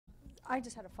I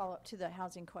just had a follow-up to the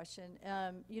housing question.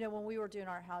 You know, when we were doing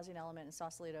our housing element in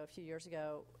Sausalito a few years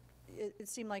ago, it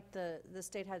seemed like the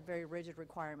state had very rigid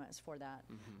requirements for that.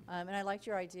 And I liked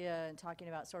your idea in talking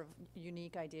about sort of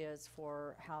unique ideas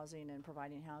for housing and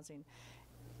providing housing,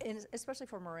 and especially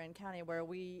for Marin County, where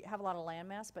we have a lot of land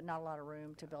mass, but not a lot of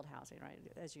room to build housing, right,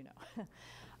 as you know.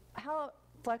 How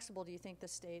flexible do you think the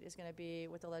state is going to be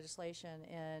with the legislation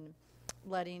in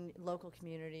letting local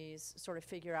communities sort of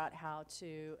figure out how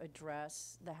to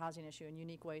address the housing issue in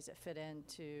unique ways that fit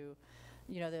into,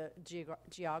 you know, the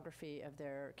geography of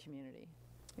their community?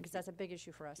 Because that's a big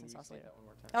issue for us in Sausalito.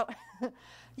 Oh,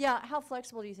 yeah. How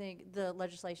flexible do you think the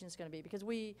legislation is going to be? Because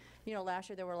we, you know, last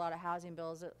year there were a lot of housing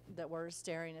bills that were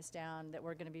staring us down, that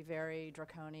were going to be very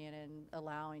draconian in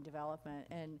allowing development.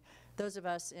 And those of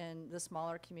us in the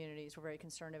smaller communities were very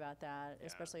concerned about that,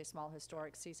 especially a small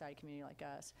historic seaside community like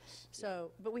us.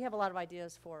 So, but we have a lot of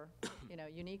ideas for, you know,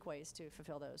 unique ways to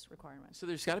fulfill those requirements. So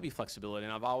there's got to be flexibility,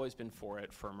 and I've always been for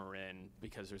it for Marin,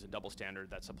 because there's a double standard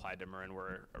that's applied to Marin.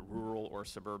 We're a rural or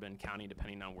suburban county,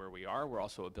 depending on where we are. We're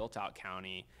also a built-out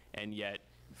county, and yet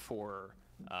for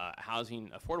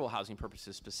affordable housing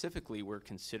purposes specifically, we're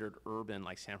considered urban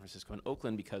like San Francisco and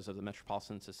Oakland because of the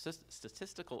metropolitan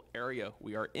statistical area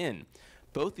we are in.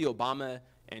 Both the Obama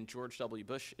and George W.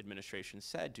 Bush administration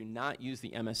said, do not use the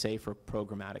MSA for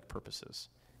programmatic purposes.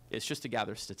 It's just to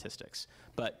gather statistics.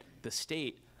 But the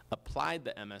state applied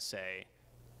the MSA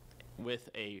with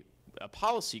a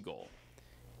policy goal,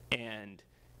 and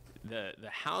the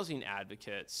housing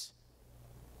advocates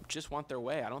just want their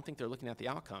way. I don't think they're looking at the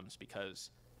outcomes, because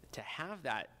to have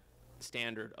that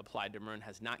standard applied to Marin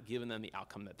has not given them the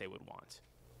outcome that they would want.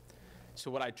 So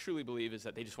what I truly believe is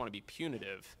that they just want to be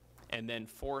punitive and then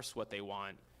force what they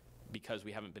want because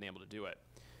we haven't been able to do it.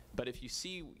 But if you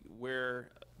see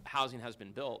where housing has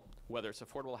been built, whether it's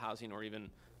affordable housing or even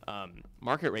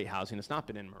market rate housing, it's not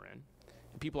been in Marin.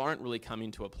 People aren't really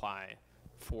coming to apply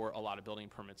for a lot of building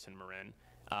permits in Marin.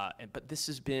 But this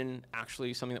has been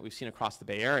actually something that we've seen across the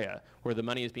Bay Area, where the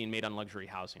money is being made on luxury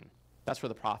housing. That's where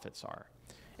the profits are.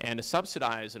 And to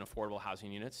subsidize an affordable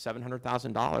housing unit,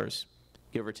 $700,000,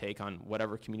 give or take, on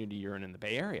whatever community you're in the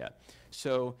Bay Area.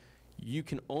 So you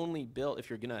can only build, if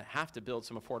you're going to have to build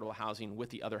some affordable housing with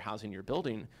the other housing you're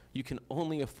building, you can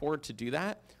only afford to do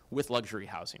that with luxury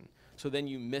housing. So then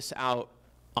you miss out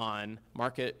on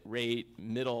market rate,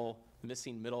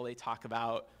 missing middle they talk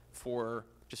about for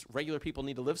just regular people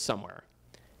need to live somewhere.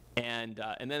 And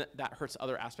then that hurts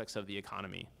other aspects of the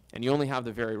economy. And you only have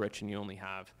the very rich and you only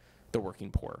have the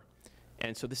working poor.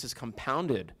 And so this has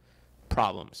compounded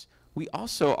problems. We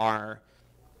also are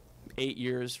 8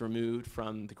 years removed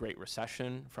from the Great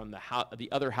Recession, from the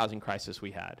other housing crisis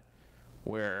we had,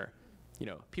 where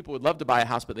people would love to buy a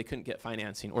house, but they couldn't get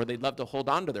financing, or they'd love to hold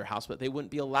on to their house, but they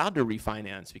wouldn't be allowed to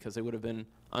refinance because they would have been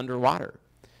underwater.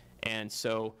 And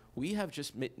so we have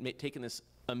just taken this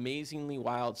amazingly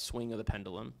wild swing of the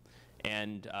pendulum,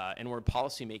 and we're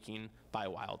policy making by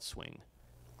wild swing.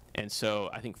 And so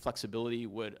I think flexibility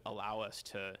would allow us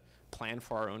to plan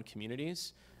for our own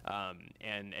communities,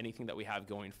 and anything that we have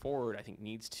going forward, I think,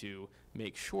 needs to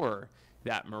make sure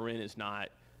that Marin is not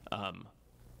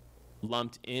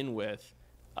lumped in with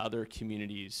other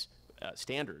communities'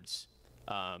 standards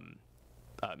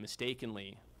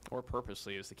mistakenly or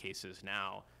purposely, as the case is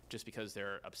now, just because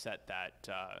they're upset that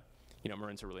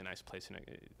Marin's a really nice place and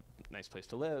a nice place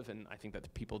to live. And I think that the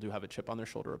people do have a chip on their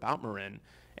shoulder about Marin,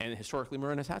 and historically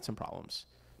Marin has had some problems.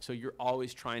 So you're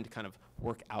always trying to kind of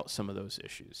work out some of those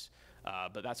issues.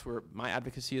 But that's where my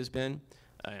advocacy has been,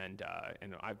 and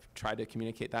I've tried to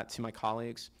communicate that to my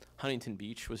colleagues. Huntington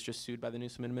Beach was just sued by the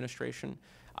Newsom administration.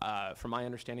 From my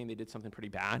understanding, they did something pretty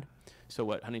bad. So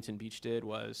what Huntington Beach did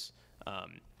was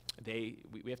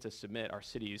we have to submit, our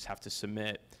cities have to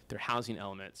submit their housing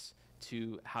elements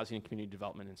to Housing and Community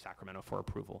Development in Sacramento for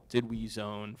approval. Did we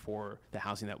zone for the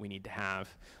housing that we need to have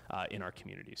in our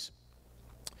communities?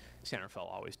 Santa Fe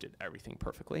always did everything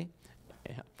perfectly,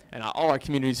 and all our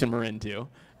communities in Marin do.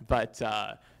 But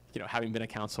having been a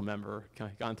council member,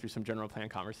 gone through some general plan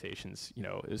conversations,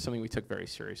 it was something we took very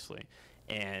seriously,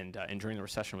 and during the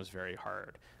recession was very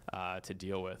hard to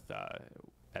deal with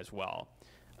as well.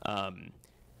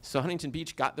 So Huntington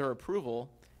Beach got their approval,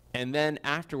 and then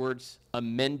afterwards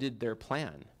amended their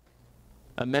plan,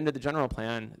 amended the general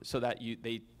plan so that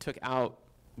they took out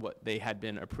what they had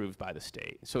been approved by the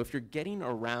state. So if you're getting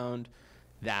around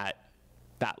that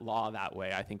law that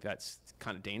way, I think that's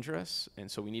kind of dangerous. And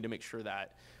so we need to make sure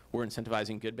that we're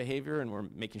incentivizing good behavior, and we're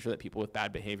making sure that people with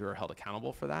bad behavior are held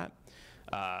accountable for that.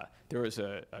 There was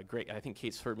a great, I think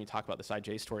Kate's heard me talk about this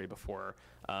IJ story before,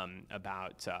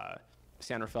 about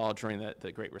San Rafael during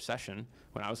the Great Recession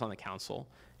when I was on the council,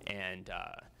 and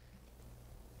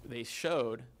they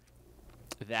showed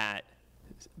that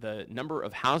the number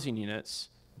of housing units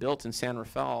built in San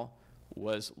Rafael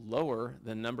was lower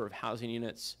than the number of housing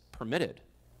units permitted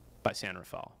by San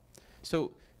Rafael.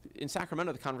 So in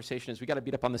Sacramento, the conversation is we got to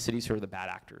beat up on the cities who are the bad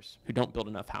actors, who don't build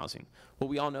enough housing. Well,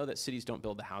 we all know that cities don't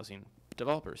build the housing,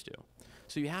 developers do.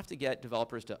 So you have to get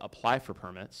developers to apply for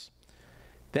permits.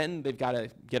 Then they've got to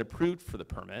get approved for the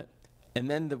permit, and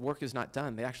then the work is not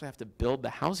done. They actually have to build the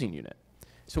housing unit.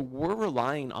 So we're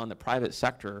relying on the private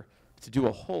sector to do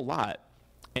a whole lot,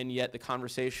 and yet the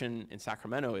conversation in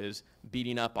Sacramento is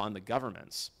beating up on the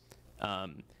governments.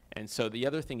 And so the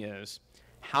other thing is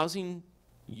housing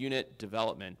unit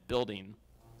development, building,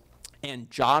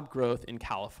 and job growth in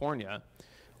California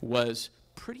was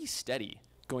pretty steady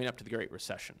going up to the Great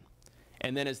Recession.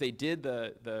 And then as they did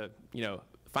the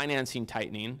financing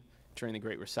tightening during the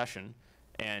Great Recession,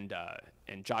 and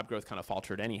job growth kind of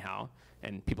faltered anyhow,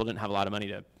 and people didn't have a lot of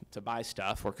money to buy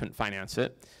stuff or couldn't finance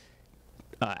it,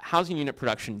 housing unit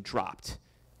production dropped.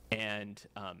 And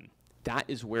that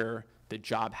is where the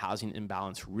job housing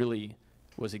imbalance really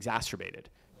was exacerbated,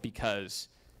 because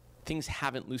things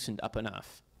haven't loosened up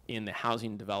enough in the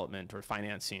housing development or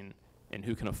financing and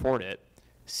who can afford it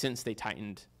since they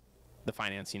tightened the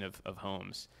financing of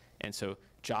homes. And so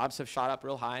jobs have shot up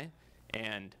real high,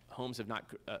 and homes have not,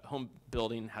 home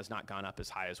building has not gone up as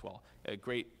high as well. A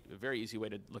very easy way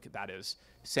to look at that is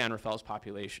San Rafael's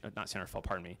population, not San Rafael,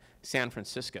 pardon me, San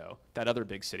Francisco, that other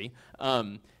big city,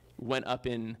 went up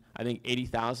in, I think,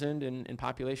 80,000 in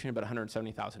population, about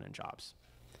 170,000 in jobs.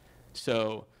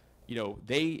 So,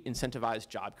 they incentivized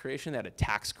job creation. They had a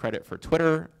tax credit for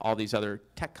Twitter. All these other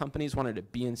tech companies wanted to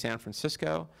be in San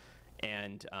Francisco,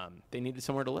 and they needed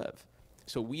somewhere to live.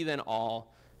 So we then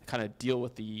all kind of deal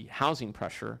with the housing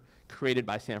pressure created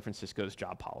by San Francisco's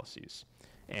job policies.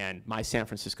 And my San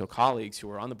Francisco colleagues who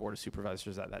were on the Board of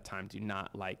Supervisors at that time do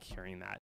not like hearing that.